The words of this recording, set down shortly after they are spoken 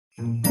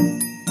Good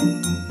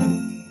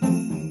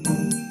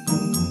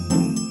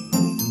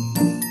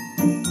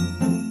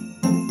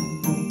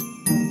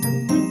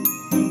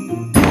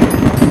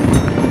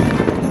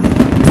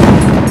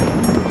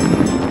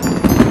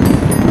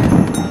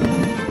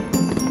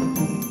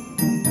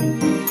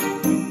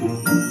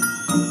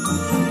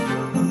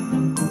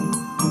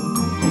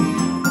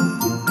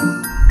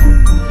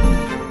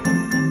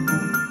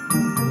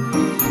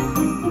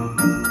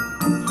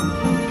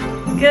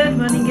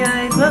morning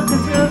guys, welcome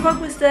to another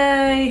Vlogmas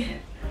day.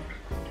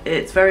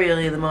 It's very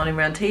early in the morning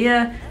around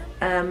here.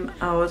 I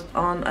was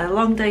on a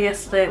long day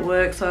yesterday at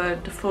work, so I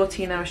had a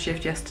 14-hour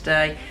shift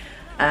yesterday.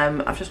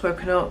 I've just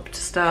woken up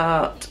to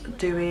start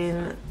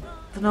doing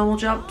the normal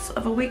jobs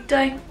of a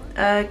weekday.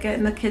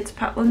 Getting the kids'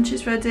 packed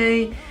lunches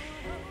ready,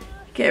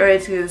 getting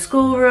ready to do the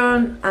school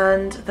run,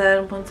 and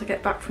then once I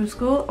get back from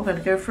school I'm going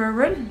to go for a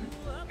run.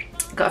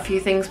 Got a few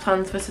things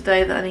planned for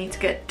today that I need to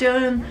get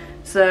done,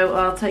 so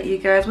I'll take you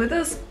guys with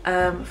us.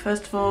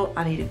 First of all,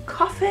 I need a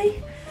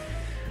coffee,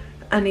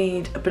 I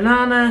need a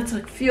banana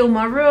to fuel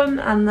my run,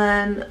 and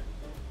then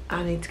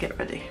I need to get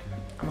ready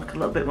and look a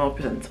little bit more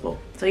presentable.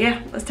 So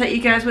yeah, let's take you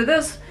guys with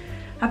us.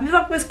 Happy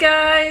Vlogmas,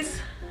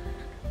 guys!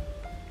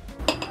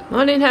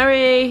 Morning,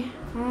 Harry.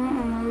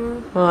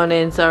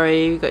 Morning,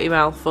 sorry, you got your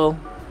mouth full.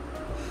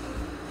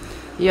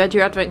 You had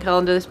your advent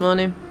calendar this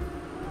morning?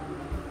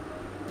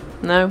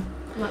 No?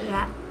 Not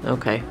yet.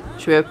 Okay,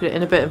 should we open it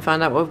in a bit and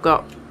find out what we've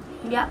got?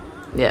 Yep.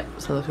 Yeah,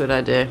 sounds a good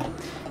idea.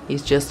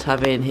 He's just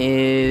having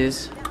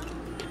his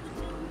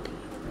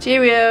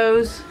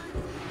Cheerios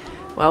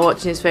while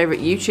watching his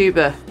favourite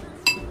YouTuber.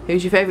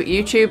 Who's your favourite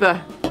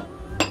YouTuber?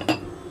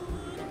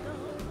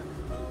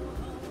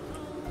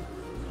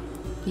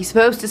 You're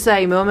supposed to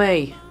say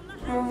Mummy.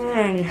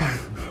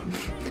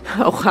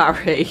 Oh,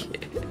 Harry.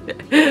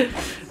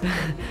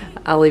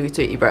 I'll leave you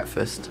to eat your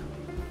breakfast.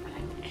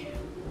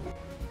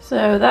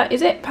 So that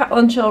is it, packed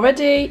lunch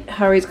already.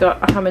 Harry's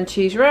got a ham and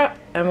cheese wrap.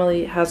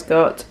 Emily has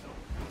got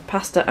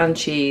pasta and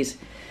cheese.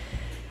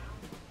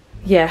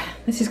 Yeah,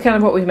 this is kind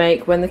of what we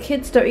make when the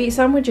kids don't eat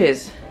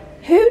sandwiches.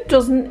 Who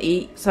doesn't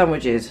eat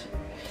sandwiches?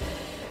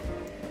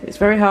 It's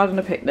very hard on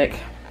a picnic.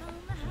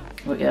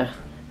 But yeah,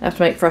 I have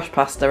to make fresh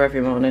pasta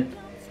every morning.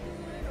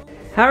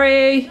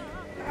 Harry!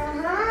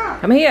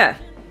 Come here.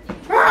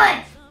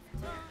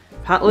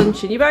 Pack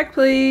lunch in your bag,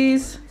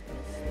 please.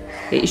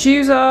 Get your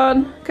shoes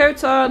on,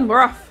 coat on,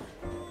 we're off.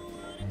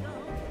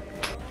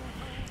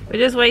 We're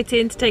just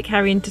waiting to take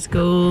Harry into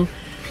school.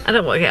 I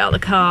don't want to get out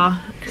of the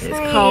car.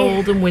 It's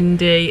cold and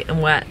windy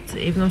and wet,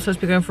 even though I'm supposed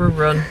to be going for a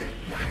run.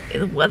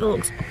 The weather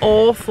looks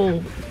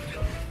awful.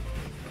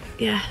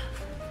 Yeah.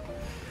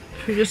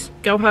 Should we just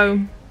go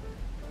home?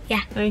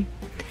 Yeah. Hey?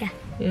 Yeah.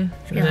 Yeah.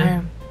 Let's go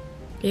home.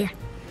 Yeah.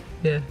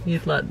 Yeah,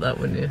 you'd like that,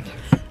 wouldn't you?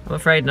 I'm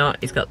afraid not.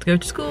 He's got to go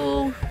to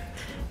school.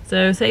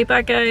 So say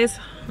bye, guys.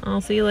 I'll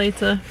see you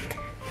later.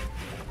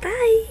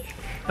 Bye.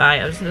 Bye.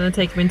 I'm just going to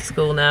take him into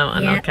school now,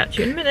 and I'll catch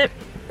you in a minute.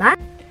 Bye.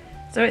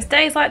 So it's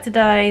days like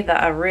today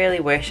that I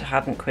really wish I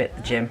hadn't quit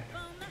the gym.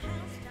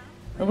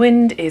 The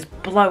wind is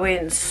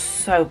blowing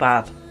so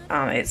bad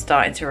and it's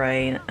starting to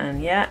rain,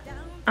 and yet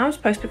I'm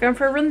supposed to be going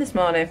for a run this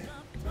morning.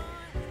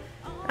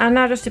 I'm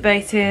now just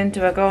debating,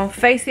 do I go and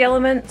face the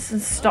elements and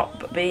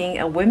stop being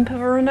a wimp of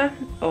a runner,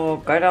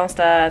 or go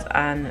downstairs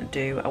and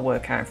do a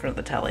workout in front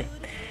of the telly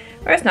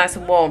where it's nice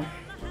and warm.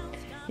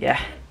 Yeah,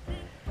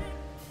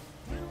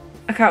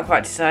 I can't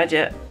quite decide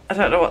yet. I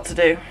don't know what to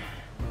do.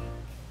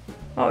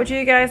 What would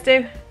you guys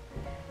do?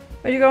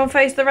 Would you go and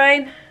face the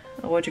rain?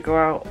 Or would you go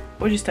out?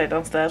 Would you stay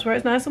downstairs where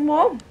it's nice and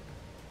warm?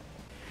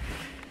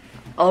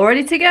 All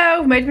ready to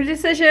go. Made my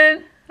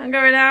decision. I'm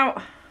going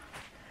out.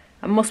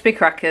 I must be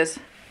crackers.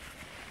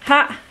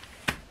 Hat,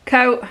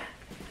 coat.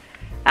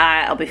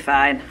 I'll be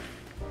fine.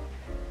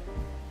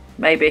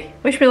 Maybe.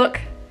 Wish me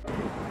luck.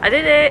 I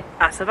did it.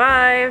 I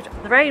survived.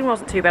 The rain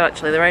wasn't too bad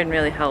actually. The rain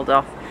really held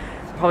off.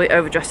 Probably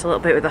overdressed a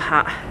little bit with the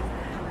hat.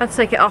 Had to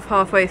take it off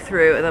halfway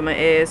through, and then my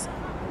ears.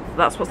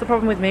 That's what's the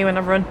problem with me when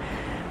I run.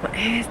 My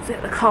ears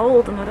are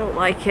cold and I don't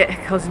like it.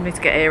 It causes me to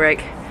get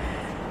earache.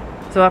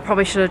 So I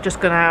probably should have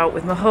just gone out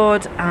with my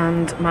hood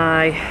and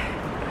my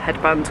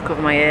headband to cover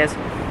my ears.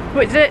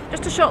 But did it,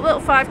 just a short little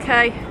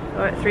 5k,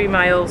 about 3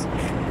 miles.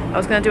 I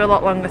was going to do a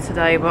lot longer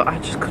today, but I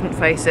just couldn't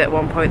face it. At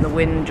one point the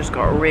wind just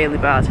got really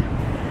bad,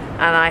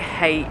 and I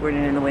hate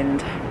running in the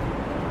wind.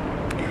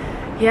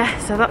 Yeah,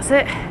 so that's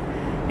it.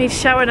 Need to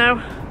shower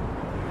now.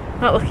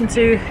 Not looking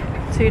too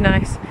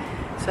nice.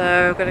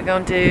 So I'm going to go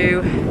and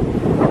do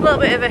a little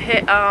bit of a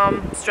HIIT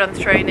arm strength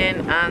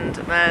training, and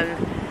then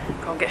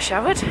go and get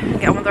showered and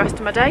get on with the rest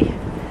of my day.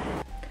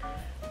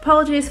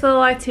 Apologies for the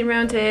lighting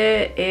around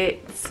here.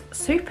 It's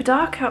super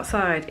dark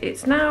outside.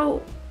 It's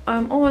now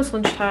almost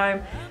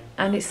lunchtime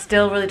and it's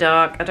still really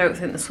dark. I don't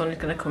think the sun is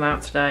going to come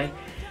out today.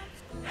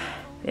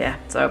 Yeah,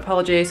 so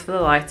apologies for the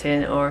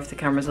lighting or if the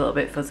camera's a little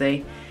bit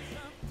fuzzy.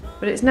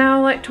 But it's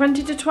now like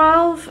 20 to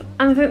 12,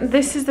 and I think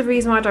this is the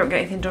reason why I don't get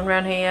anything done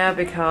around here,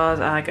 because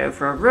I go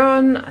for a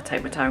run, I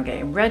take my time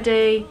getting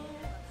ready.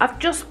 I've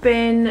just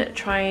been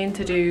trying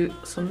to do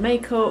some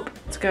makeup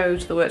to go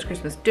to the Works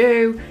Christmas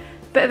do,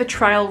 bit of a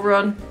trial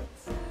run.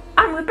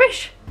 I'm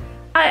rubbish.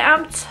 I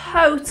am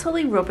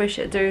totally rubbish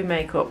at doing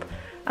makeup.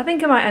 I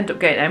think I might end up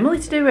getting Emily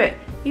to do it.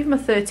 Even my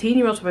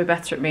 13-year-old will be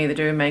better at me than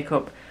doing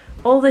makeup.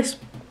 All this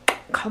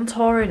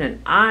contouring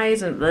and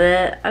eyes and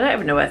bleh, I don't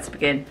even know where to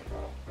begin.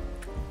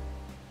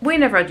 We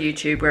never had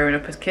YouTube growing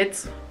up as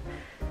kids.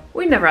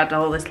 We never had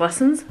all these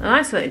lessons, and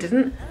I certainly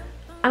didn't.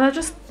 And I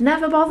just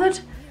never bothered.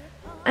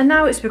 And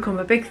now it's become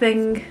a big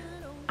thing.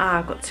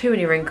 I've got too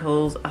many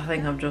wrinkles. I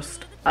think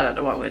I don't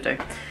know what I'm gonna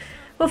do.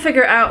 We'll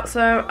figure it out.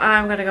 So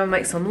I'm gonna go and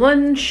make some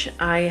lunch.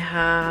 I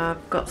have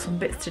got some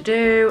bits to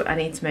do. I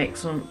need to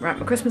write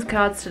my Christmas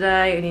cards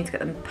today. I need to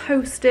get them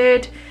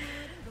posted.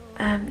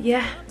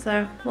 Yeah,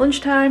 so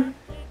lunchtime.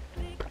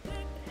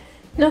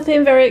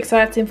 Nothing very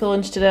exciting for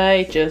lunch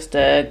today, just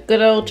a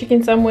good old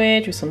chicken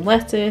sandwich with some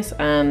lettuce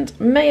and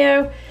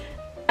mayo.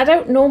 I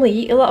don't normally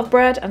eat a lot of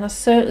bread, and I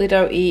certainly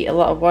don't eat a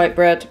lot of white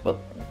bread, but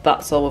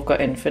that's all we've got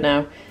in for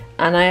now.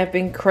 And I have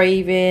been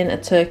craving a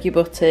turkey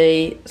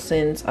butty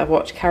since I've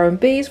watched Karen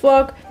B's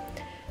vlog.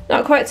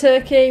 Not quite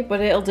turkey, but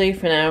it'll do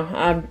for now.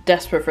 I'm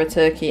desperate for a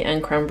turkey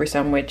and cranberry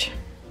sandwich.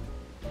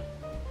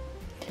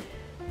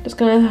 Just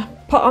gonna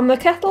pot on the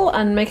kettle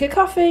and make a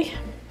coffee.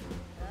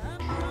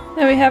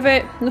 There we have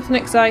it, nothing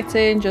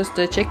exciting, just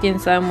a chicken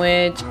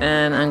sandwich,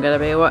 and I'm going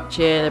to be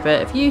watching a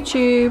bit of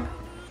YouTube.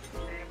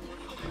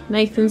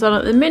 Nathan's on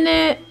at the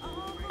minute,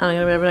 and I'm going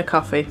to be having a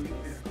coffee.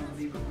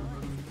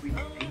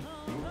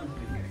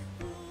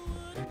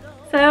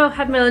 So,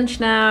 had my lunch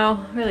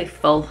now, really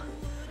full.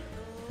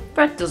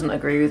 Bread doesn't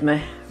agree with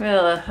me, I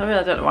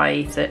really don't know why I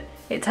eat it.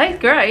 It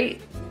tastes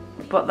great,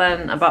 but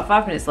then about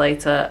 5 minutes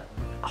later,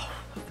 I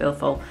feel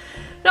full.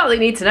 Not that you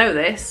need to know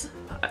this,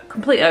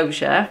 complete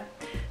overshare.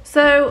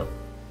 So,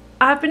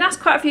 I've been asked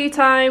quite a few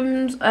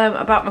times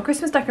about my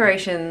Christmas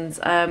decorations.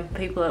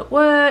 People at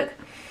work,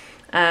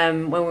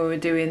 when we were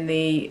doing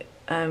the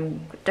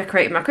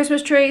decorating my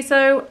Christmas tree.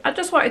 So, I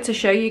just wanted to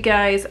show you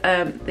guys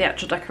the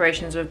actual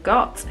decorations we've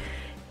got.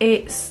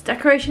 It's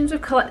decorations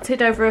we've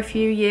collected over a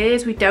few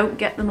years. We don't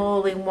get them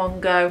all in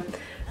one go.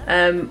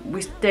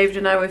 David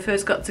and I, when we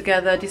first got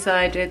together,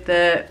 decided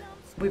that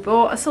we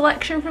bought a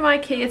selection from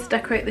IKEA to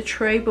decorate the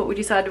tree, but we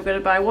decided we're going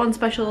to buy one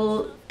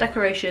special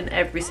decoration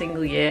every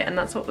single year, and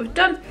that's what we've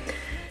done,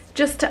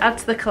 just to add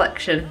to the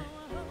collection.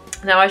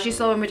 Now, as you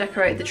saw when we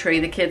decorated the tree,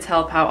 the kids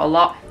help out a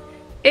lot.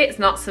 It's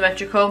not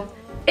symmetrical,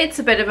 it's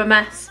a bit of a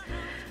mess.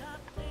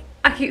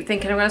 I keep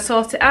thinking I'm going to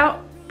sort it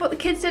out, but the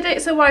kids did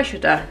it, so why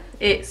should I?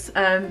 It's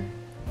a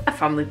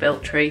family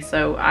built tree,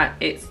 so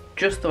it's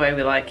just the way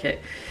we like it.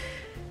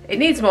 It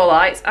needs more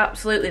lights,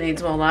 absolutely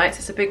needs more lights.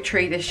 It's a big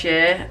tree this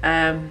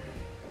year,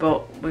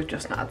 but we've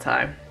just not had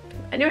time.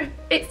 Anyway,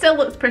 it still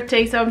looks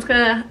pretty, so I'm just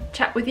gonna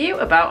chat with you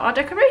about our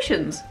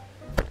decorations.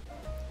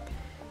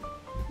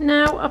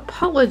 Now,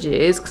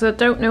 apologies, because I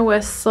don't know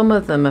where some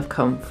of them have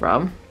come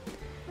from,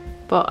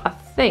 but I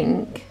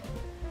think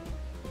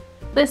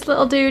this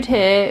little dude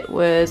here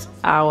was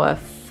our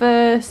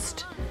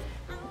first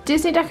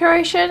Disney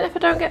decoration, if I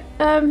don't get,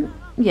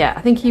 yeah,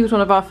 I think he was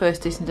one of our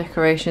first Disney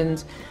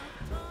decorations.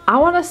 I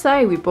want to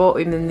say we bought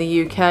him in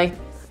the UK.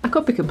 I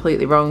could be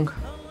completely wrong,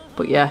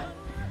 but yeah.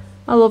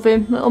 I love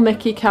him, little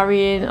Mickey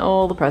carrying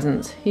all the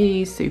presents.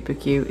 He's super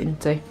cute,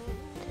 isn't he?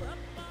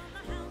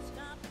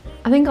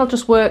 I think I'll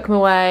just work my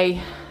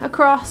way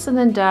across and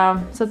then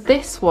down. So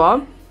this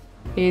one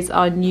is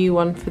our new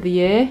one for the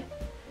year.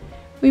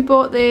 We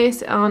bought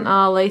this on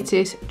our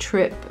latest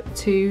trip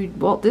to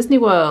Walt Disney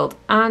World,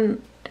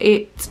 and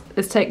it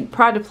has taken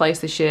pride of place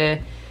this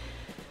year.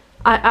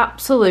 I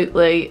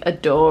absolutely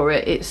adore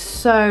it. It's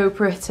so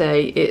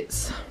pretty.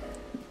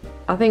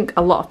 I think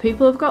a lot of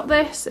people have got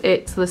this.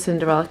 It's the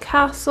Cinderella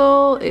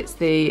Castle, it's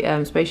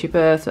the Spaceship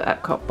Earth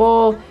at Epcot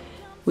Ball.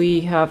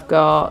 We have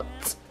got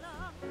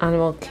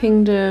Animal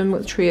Kingdom,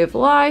 the Tree of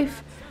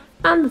Life,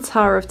 and the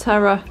Tower of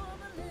Terror,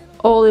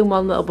 all in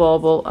one little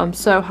bauble. I'm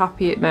so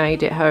happy it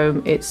made it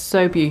home. It's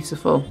so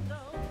beautiful.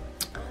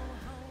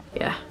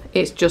 Yeah,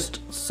 it's just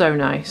so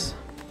nice.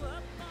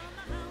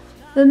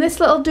 Then this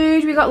little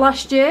dude we got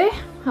last year,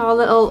 our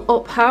little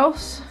up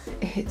house.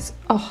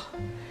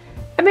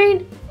 I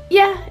mean,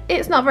 yeah,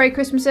 it's not very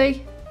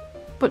Christmassy,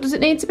 but does it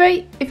need to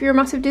be if you're a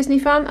massive Disney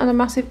fan and a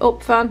massive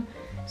Up fan?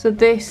 So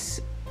this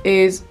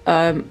is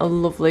a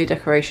lovely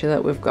decoration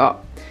that we've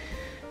got.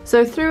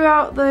 So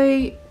throughout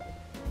the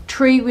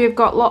tree we've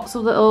got lots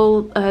of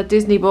little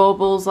Disney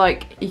baubles,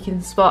 like you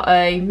can spot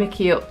a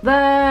Mickey up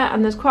there,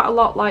 and there's quite a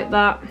lot like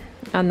that.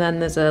 And then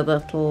there's a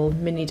little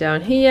Minnie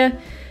down here.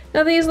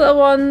 Now these little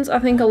ones, I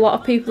think a lot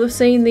of people have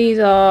seen. These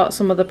are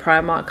some of the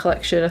Primark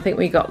collection. I think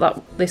we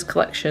got this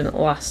collection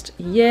last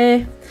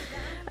year.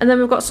 And then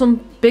we've got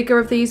some bigger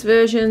of these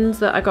versions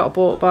that I got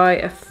bought by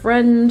a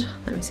friend.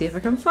 Let me see if I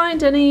can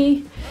find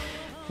any.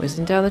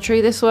 Whizzing down the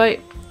tree this way.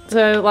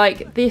 So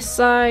like this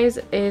size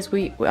is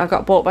I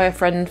got bought by a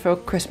friend for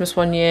Christmas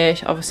one year.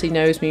 She obviously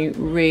knows me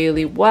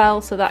really well,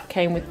 so that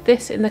came with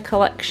this in the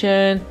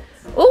collection.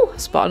 Oh,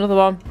 spot another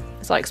one.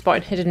 It's like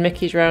spotting hidden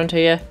Mickeys around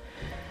here.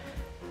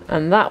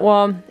 And that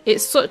one.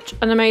 It's such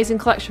an amazing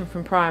collection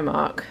from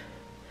Primark.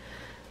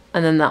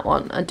 And then that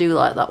one, I do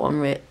like that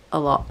one a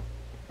lot.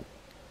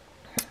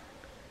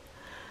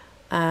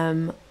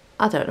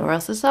 I don't know where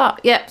else to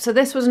start. Yep, so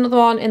this was another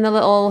one in the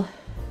little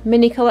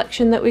mini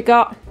collection that we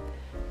got.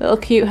 Little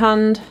cute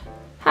hand.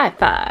 High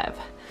five.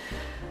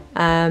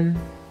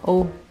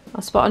 Oh,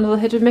 I spot another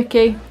hidden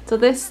Mickey. So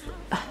this,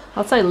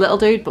 I'll say little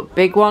dude, but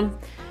big one,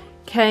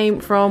 came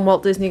from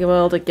Walt Disney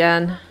World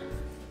again.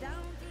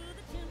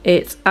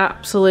 It's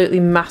absolutely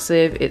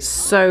massive. It's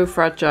so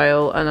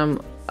fragile, and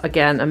I'm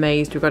again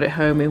amazed we got it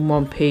home in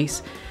one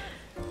piece.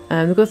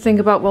 The good thing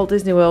about Walt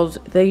Disney World,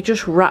 they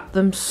just wrap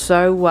them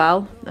so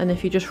well, and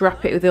if you just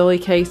wrap it with all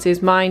your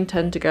cases, mine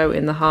tend to go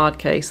in the hard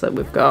case that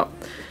we've got,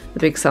 the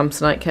big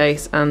Samsonite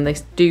case, and they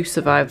do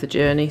survive the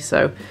journey.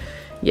 So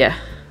yeah,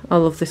 I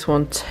love this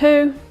one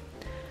too.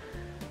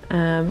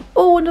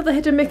 Oh, another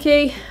hidden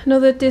Mickey,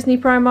 another Disney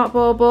Primark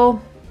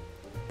bauble.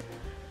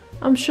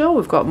 I'm sure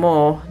we've got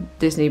more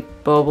Disney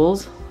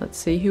baubles. Let's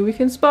see who we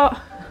can spot.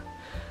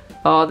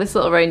 Oh, this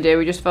little reindeer,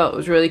 we just felt it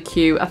was really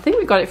cute. I think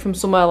we got it from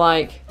somewhere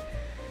like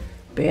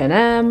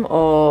B&M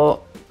or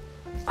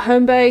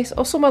Homebase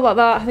or somewhere like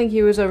that. I think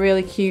he was a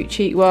really cute,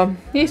 cheap one.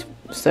 He's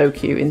so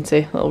cute, isn't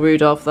he? Little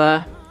Rudolph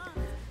there.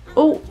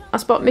 Oh, I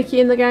spot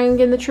Mickey and the gang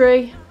in the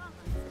tree.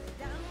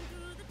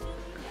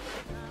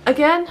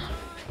 Again,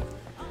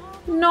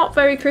 not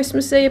very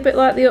Christmassy, a bit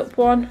like the up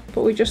one,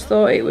 but we just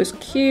thought it was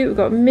cute. We've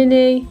got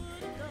Minnie,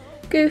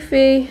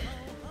 Goofy,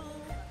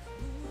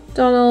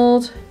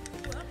 Donald,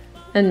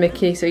 and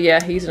Mickey. So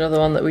yeah, he's another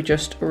one that we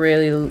just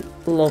really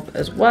love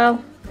as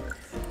well.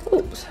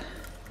 Oops.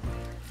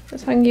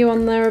 Let's hang you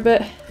on there a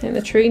bit. I think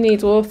the tree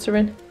needs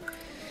watering.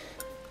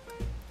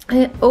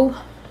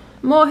 Oh,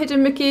 more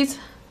hidden Mickeys.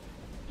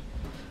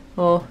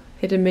 Or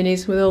hidden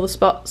minis with all the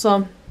spots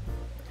on.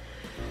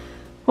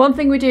 One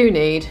thing we do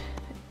need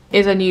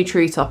is a new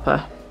tree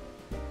topper.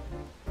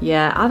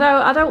 Yeah,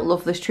 I don't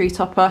love this tree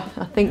topper.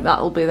 I think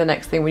that'll be the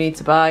next thing we need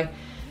to buy.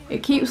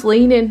 It keeps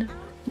leaning.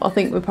 I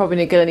think we're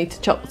probably going to need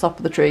to chop the top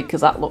of the tree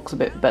because that looks a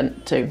bit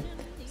bent too.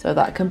 So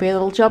that can be a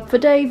little job for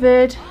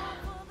David.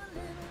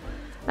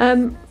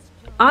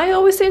 I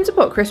always seem to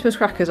put Christmas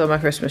crackers on my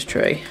Christmas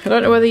tree. I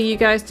don't know whether you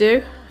guys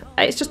do.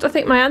 It's just I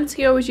think my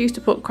auntie always used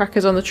to put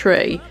crackers on the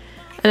tree,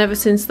 and ever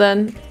since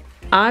then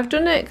I've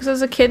done it because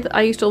as a kid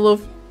I used to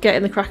love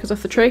getting the crackers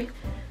off the tree.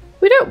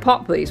 We don't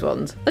pop these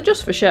ones, they're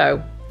just for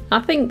show. I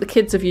think the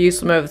kids have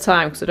used them over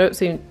time because I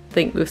don't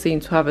think we seem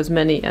to have as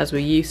many as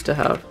we used to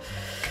have.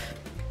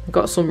 I've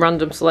got some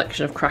random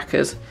selection of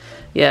crackers,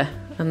 yeah,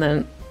 and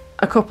then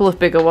a couple of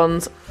bigger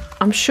ones.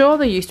 I'm sure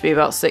there used to be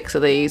about 6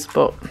 of these,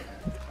 but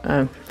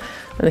when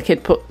the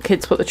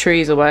kids put the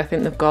trees away, I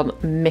think they've gone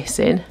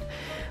missing.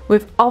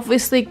 We've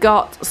obviously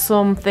got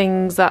some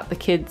things that the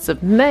kids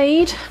have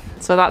made,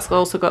 so that's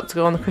also got to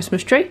go on the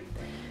Christmas tree.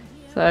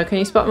 So can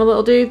you spot my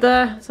little dude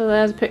there? So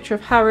there's a picture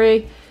of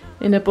Harry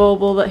in a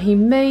bauble that he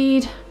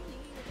made.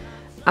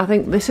 I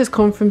think this has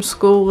come from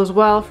school as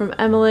well, from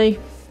Emily.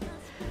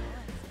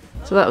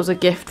 So that was a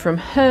gift from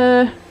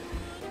her.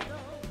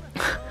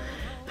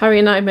 Harry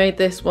and I made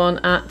this one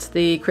at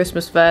the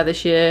Christmas fair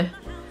this year.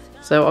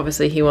 So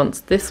obviously he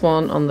wants this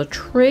one on the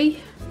tree.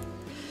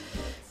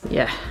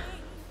 Yeah.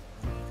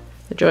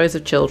 The joys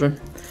of children.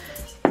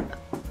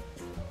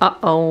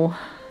 Uh-oh.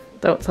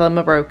 Don't tell him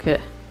I broke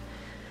it.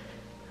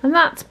 And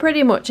that's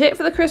pretty much it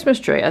for the Christmas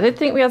tree. I did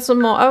think we had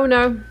some more. Oh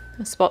no.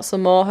 I spot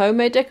some more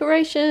homemade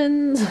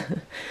decorations.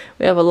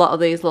 We have a lot of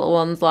these little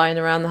ones lying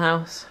around the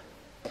house.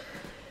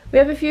 We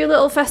have a few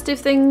little festive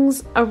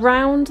things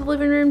around the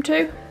living room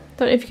too.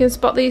 Don't know if you can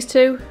spot these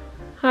two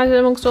hiding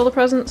amongst all the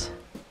presents.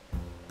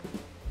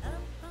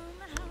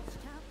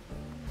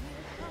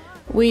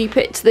 We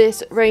picked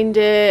this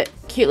reindeer,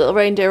 cute little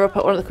reindeer up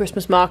at one of the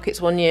Christmas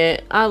markets one year.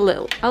 I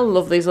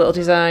love these little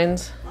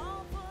designs.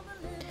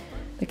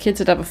 The kids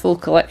would have a full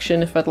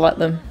collection if I'd let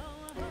them.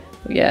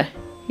 But yeah,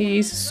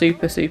 he's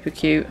super, super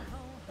cute.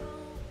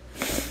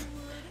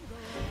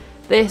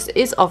 This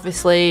is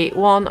obviously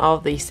one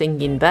of the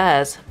singing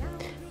bears.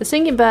 The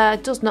singing bear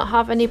does not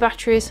have any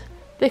batteries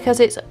because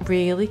it's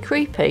really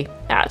creepy. It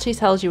actually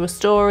tells you a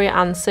story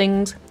and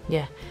sings.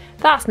 Yeah,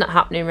 that's not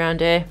happening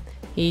around here.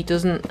 He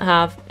doesn't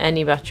have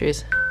any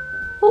batteries.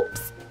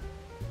 Oops.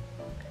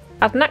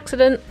 Had an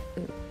accident.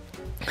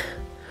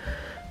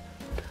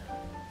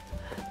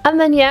 And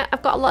then yeah,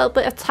 I've got a little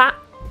bit of tat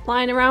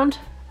lying around.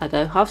 I do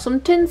have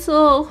some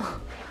tinsel.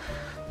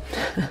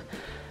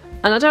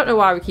 And I don't know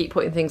why we keep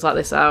putting things like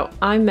this out.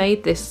 I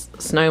made this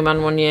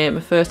snowman one year, my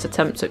first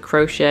attempt at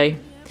crochet.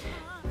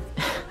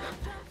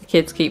 The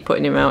kids keep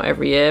putting him out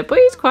every year, but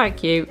he's quite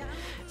cute.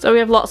 So we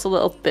have lots of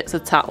little bits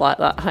of tat like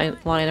that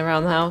lying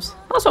around the house.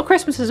 That's what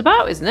Christmas is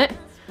about, isn't it?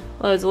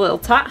 Loads of little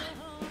tat.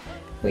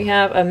 We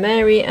have a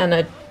Mary and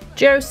a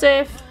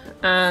Joseph,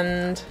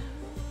 and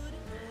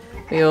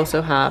we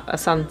also have a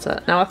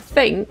Santa. Now I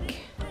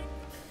think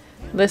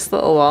this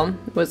little one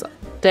was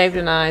David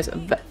and I's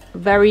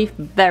very,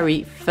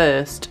 very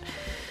first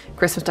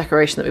Christmas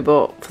decoration that we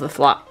bought for the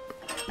flat.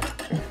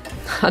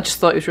 I just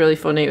thought it was really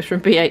funny. It was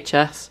from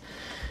BHS.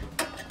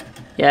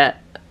 Yeah,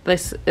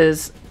 this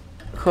is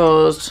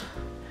caused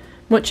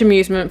Much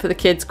amusement for the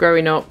kids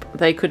growing up.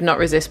 They could not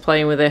resist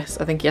playing with this.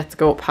 I think he had to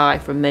go up high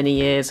for many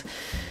years.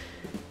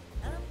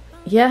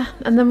 Yeah,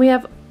 and then we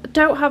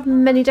don't have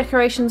many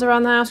decorations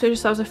around the house. We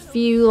just have a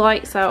few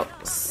lights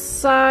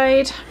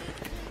outside.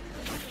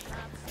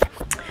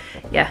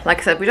 Yeah, like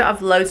I said, we don't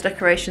have loads of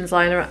decorations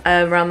lying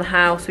around the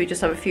house. We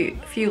just have a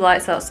few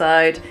lights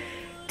outside.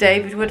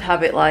 David would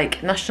have it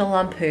like National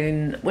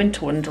Lampoon,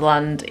 Winter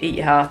Wonderland, Eat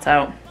Your Heart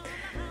Out.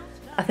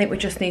 I think we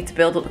just need to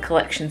build up the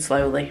collection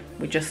slowly.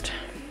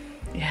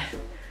 Yeah.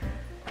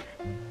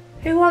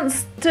 Who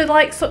wants to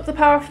like suck the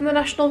power from the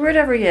national grid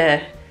every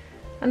year?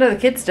 I know the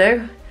kids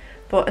do,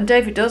 and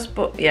David does,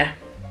 but yeah.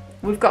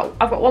 I've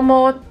got one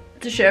more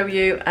to show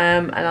you,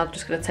 and I'm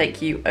just gonna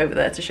take you over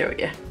there to show it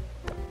you.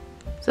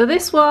 So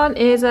this one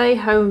is a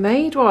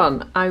homemade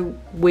one.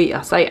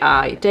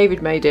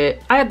 David made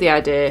it. I had the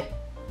idea.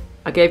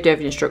 I gave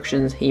David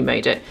instructions, he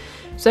made it.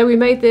 So we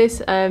made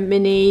this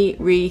mini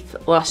wreath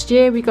last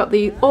year. We got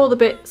all the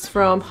bits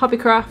from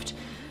Hobbycraft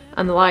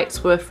and the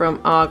lights were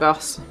from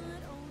Argos.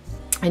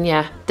 And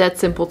yeah, dead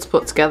simple to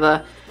put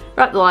together.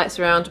 Wrap the lights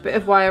around, a bit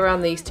of wire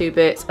around these two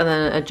bits and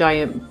then a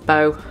giant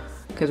bow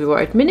because we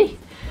wanted mini.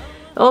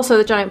 Also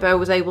the giant bow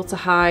was able to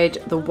hide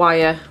the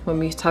wire when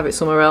we used to have it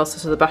somewhere else,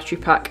 so the battery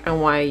pack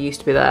and wire used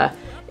to be there.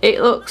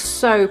 It looks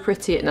so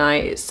pretty at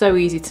night, it's so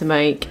easy to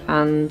make,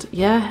 and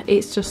yeah,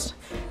 it's just,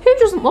 who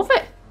doesn't love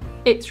it?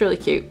 It's really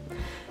cute.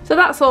 So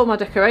that's all my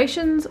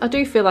decorations. I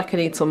do feel like I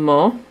need some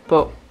more,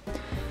 but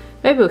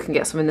maybe we can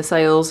get some in the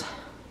sales.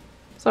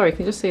 Sorry, you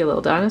can just see a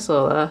little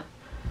dinosaur there.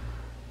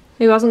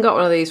 Who hasn't got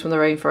one of these from the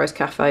Rainforest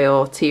Cafe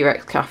or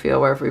T-Rex Cafe or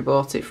wherever we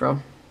bought it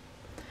from?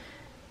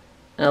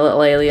 And a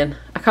little alien.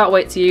 I can't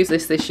wait to use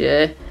this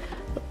year.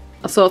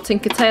 I saw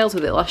Tinker Tales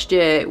with it last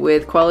year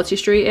with Quality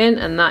Street in,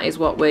 and that is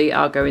what we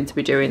are going to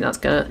be doing.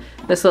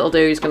 This little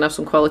dude is gonna have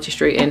some Quality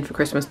Street in for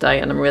Christmas Day,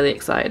 and I'm really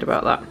excited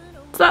about that.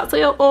 So that's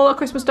all our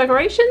Christmas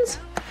decorations.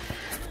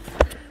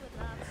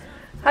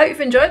 I hope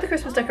you've enjoyed the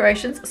Christmas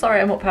decorations. Sorry,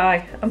 I'm up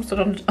high. I'm stood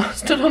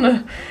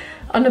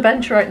on a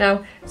bench right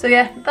now. So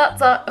yeah,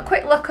 that's a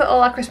quick look at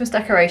all our Christmas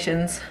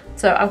decorations.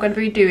 So I'm going to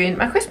be doing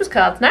my Christmas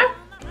cards now.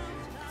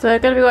 So I'm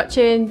going to be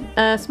watching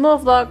some more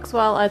vlogs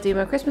while I do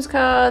my Christmas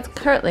cards.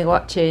 Currently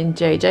watching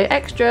JJ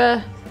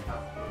Extra,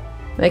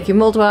 making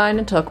mulled wine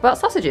and talk about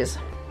sausages.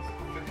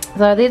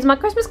 So these are my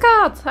Christmas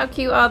cards. How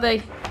cute are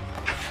they?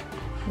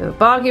 With a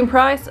bargain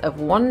price of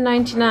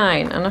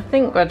 £1.99, and I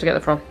think where'd you get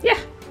them from? Yeah,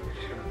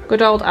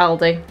 good old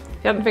Aldi. If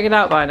you haven't figured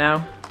out by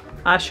now,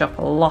 I shop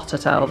a lot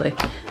at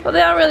Aldi, but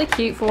they are really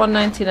cute for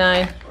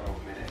 £1.99.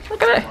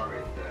 Look at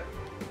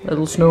it,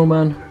 little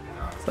snowman.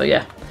 So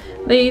yeah,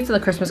 these are the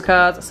Christmas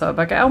cards. So if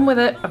I get on with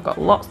it, I've got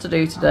lots to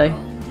do today.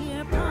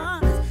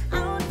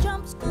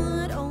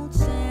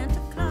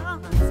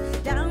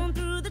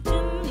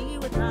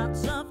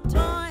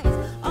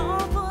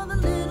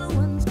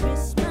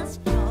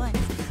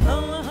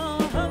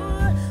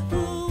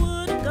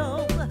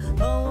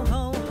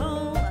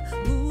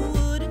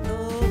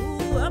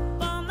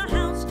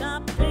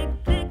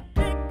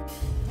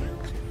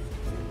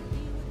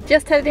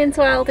 Just headed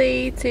into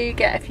Aldi to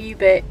get a few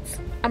bits.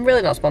 I'm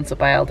really not sponsored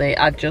by Aldi,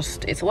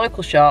 it's a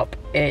local shop,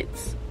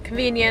 it's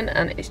convenient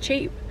and it's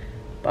cheap,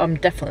 but I'm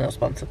definitely not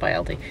sponsored by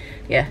Aldi.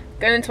 Yeah,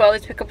 going into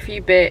Aldi to pick up a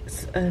few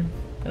bits,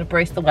 gonna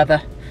brace the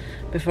weather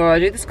before I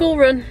do the school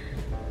run.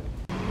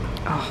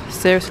 Oh,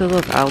 seriously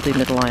love Aldi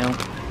middle aisle.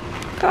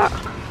 Look at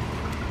that.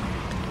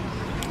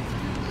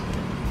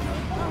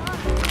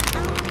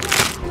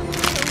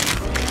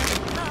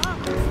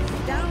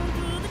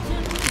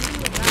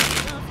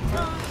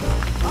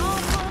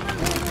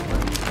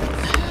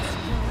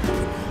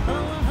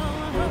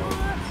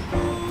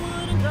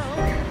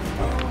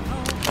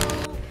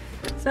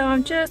 So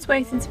I'm just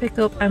waiting to pick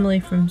up Emily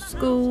from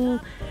school.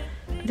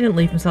 I didn't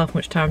leave myself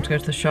much time to go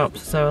to the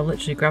shops, so I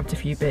literally grabbed a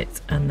few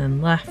bits and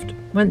then left.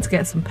 Went to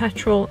get some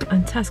petrol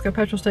and Tesco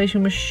petrol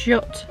station was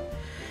shut.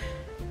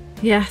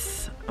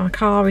 Yes, my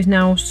car is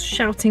now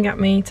shouting at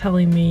me,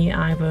 telling me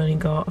I've only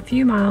got a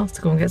few miles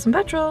to go and get some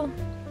petrol.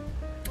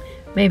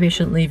 Maybe I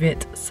shouldn't leave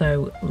it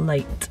so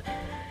late.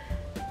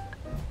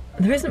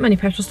 There isn't many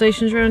petrol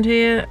stations around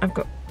here. I've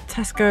got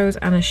Tesco's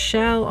and a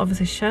Shell.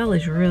 Obviously Shell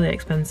is really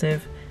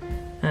expensive.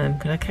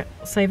 Could I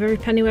save every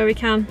penny where we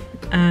can?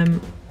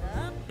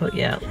 But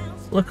yeah,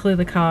 luckily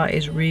the car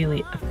is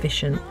really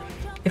efficient.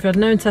 If I'd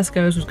known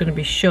Tesco's was going to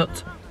be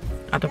shut,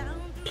 I'd have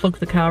plugged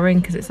the car in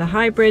because it's a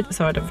hybrid,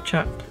 so I'd have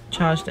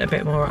charged it a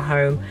bit more at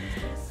home.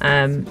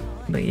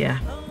 But yeah,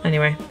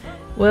 anyway,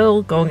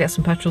 we'll go and get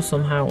some petrol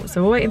somehow.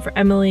 So we're waiting for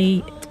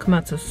Emily to come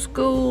out of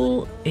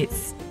school.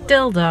 It's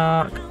still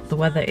dark, the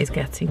weather is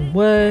getting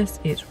worse,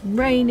 it's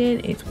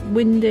raining, it's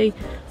windy.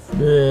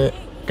 Blech.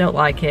 Don't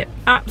like it.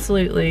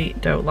 Absolutely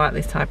don't like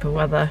this type of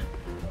weather.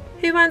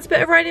 Who minds a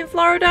bit of rain in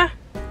Florida?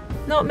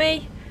 Not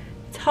me.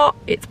 It's hot,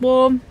 it's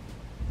warm.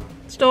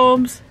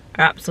 Storms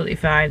are absolutely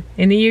fine.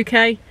 In the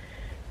UK,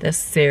 they're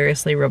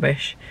seriously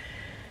rubbish.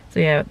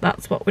 So yeah,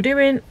 that's what we're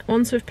doing.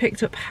 Once we've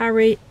picked up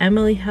Harry,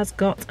 Emily has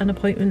got an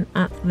appointment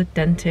at the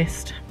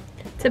dentist.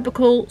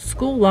 Typical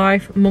school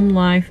life, mum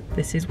life,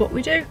 this is what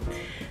we do.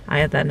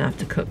 I then have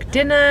to cook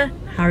dinner.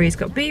 Harry's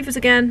got beavers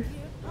again,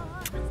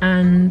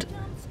 and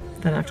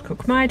then I have to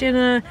cook my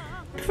dinner.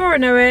 Before I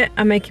know it,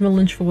 I'm making my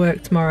lunch for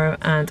work tomorrow,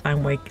 and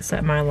I'm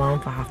setting my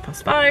alarm for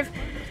 5:30.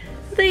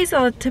 These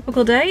are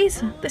typical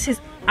days. This is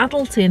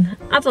adulting,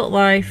 adult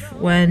life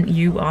when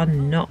you are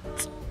not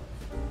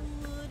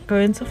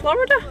going to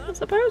Florida, I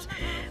suppose.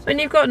 When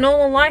you've got a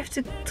normal life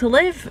to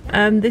live,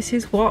 this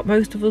is what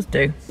most of us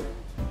do.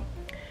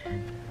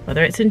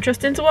 Whether it's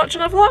interesting to watch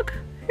on a vlog,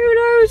 who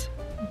knows?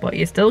 But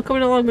you're still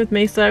coming along with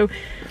me, so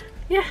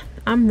yeah,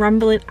 I'm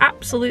rambling,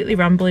 absolutely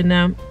rambling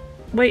now.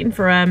 Waiting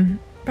for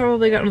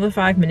probably got another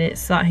 5 minutes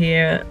sat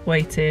here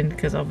waiting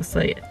because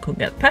obviously I couldn't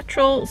get the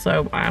petrol,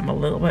 so I'm a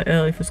little bit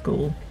early for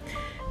school.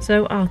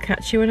 So I'll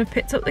catch you when I've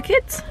picked up the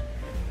kids.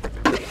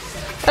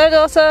 Hello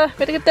daughter,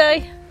 had a good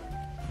day?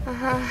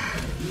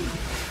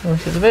 Oh,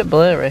 she's a bit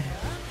blurry.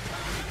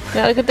 You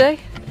had a good day?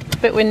 A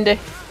bit windy?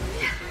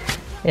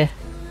 Yeah.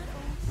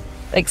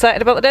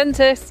 Excited about the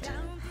dentist?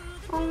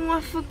 Oh,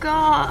 I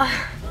forgot.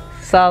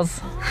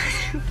 Saz.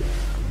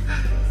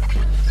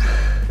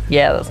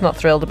 Yeah, that's not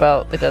thrilled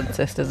about the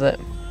dentist, is it?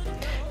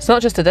 It's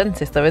not just a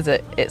dentist though, is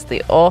it? It's the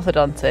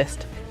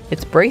orthodontist.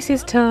 It's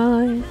braces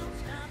time.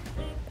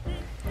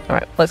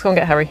 Alright, let's go and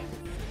get Harry.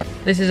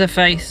 This is a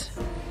face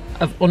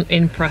of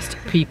unimpressed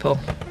people.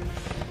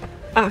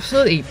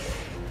 Absolutely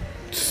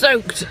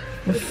soaked.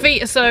 My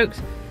feet are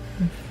soaked.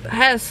 My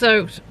hair's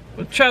soaked.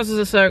 My trousers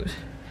are soaked.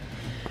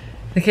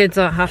 The kids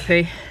aren't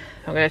happy.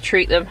 I'm going to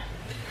treat them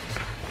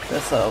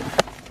to some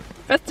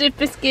festive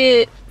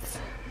biscuits.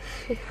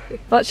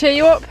 That cheer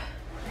you up?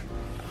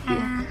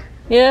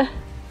 Yeah?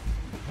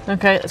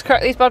 Okay, let's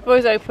crack these bad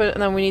boys open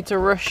and then we need to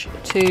rush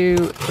to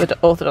the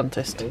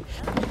orthodontist.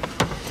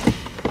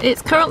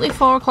 It's currently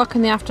 4 o'clock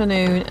in the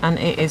afternoon and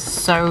it is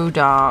so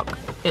dark.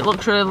 It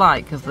looks really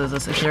light because there's a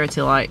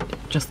security light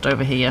just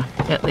over here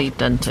at the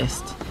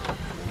dentist.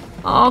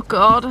 Oh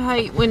god, I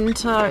hate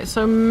winter. It's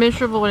so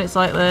miserable when it's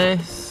like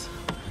this.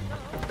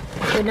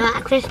 We're not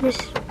at Christmas.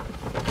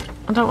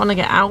 I don't want to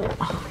get out.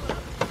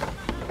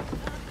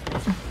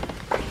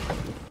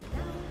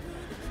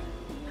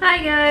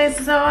 Hi guys,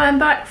 so I'm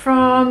back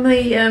from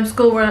the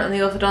school run and the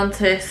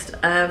orthodontist.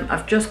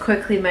 I've just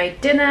quickly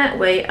made dinner.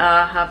 We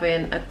are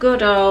having a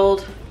good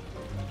old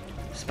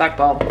spag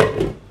bol.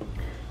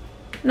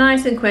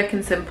 Nice and quick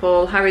and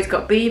simple. Harry's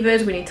got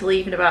beavers. We need to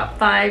leave in about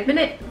 5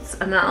 minutes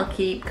and that'll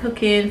keep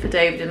cooking for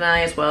David and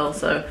I as well.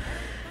 So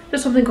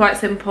just something quite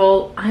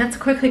simple. I had to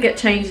quickly get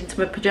changed into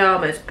my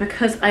pyjamas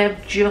because I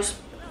have just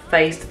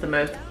faced the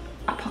most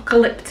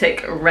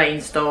apocalyptic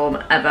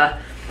rainstorm ever.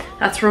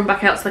 I had to run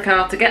back out to the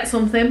car to get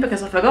something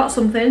because I forgot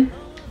something.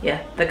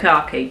 Yeah, the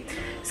car key.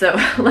 So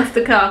I left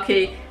the car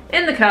key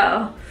in the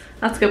car.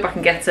 I had to go back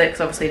and get it because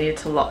obviously I needed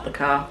to lock the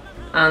car.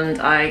 And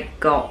I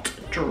got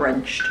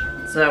drenched.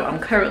 So I'm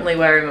currently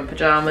wearing my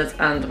pyjamas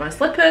and my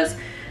slippers.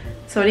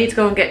 So I need to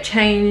go and get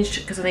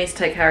changed because I need to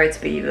take Harry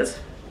to Beavers.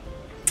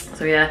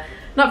 So yeah,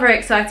 not very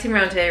exciting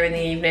around here in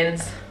the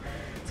evenings.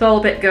 It's all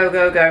a bit go,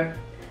 go, go.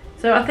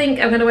 So I think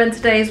I'm going to end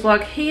today's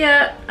vlog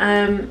here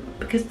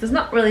because there's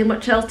not really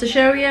much else to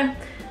show you.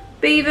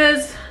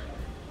 Beavers,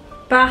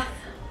 bath,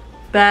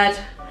 bed,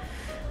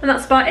 and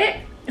that's about it.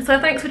 So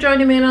thanks for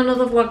joining me on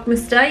another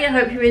Vlogmas day. I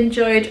hope you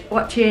enjoyed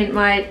watching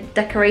my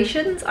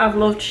decorations. I've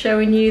loved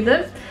showing you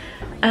them.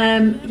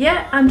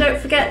 Yeah, and don't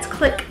forget to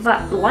click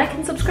that like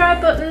and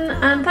subscribe button,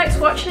 and thanks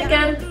for watching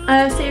again.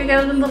 See you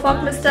again on another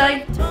Vlogmas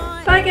day.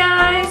 Bye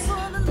guys!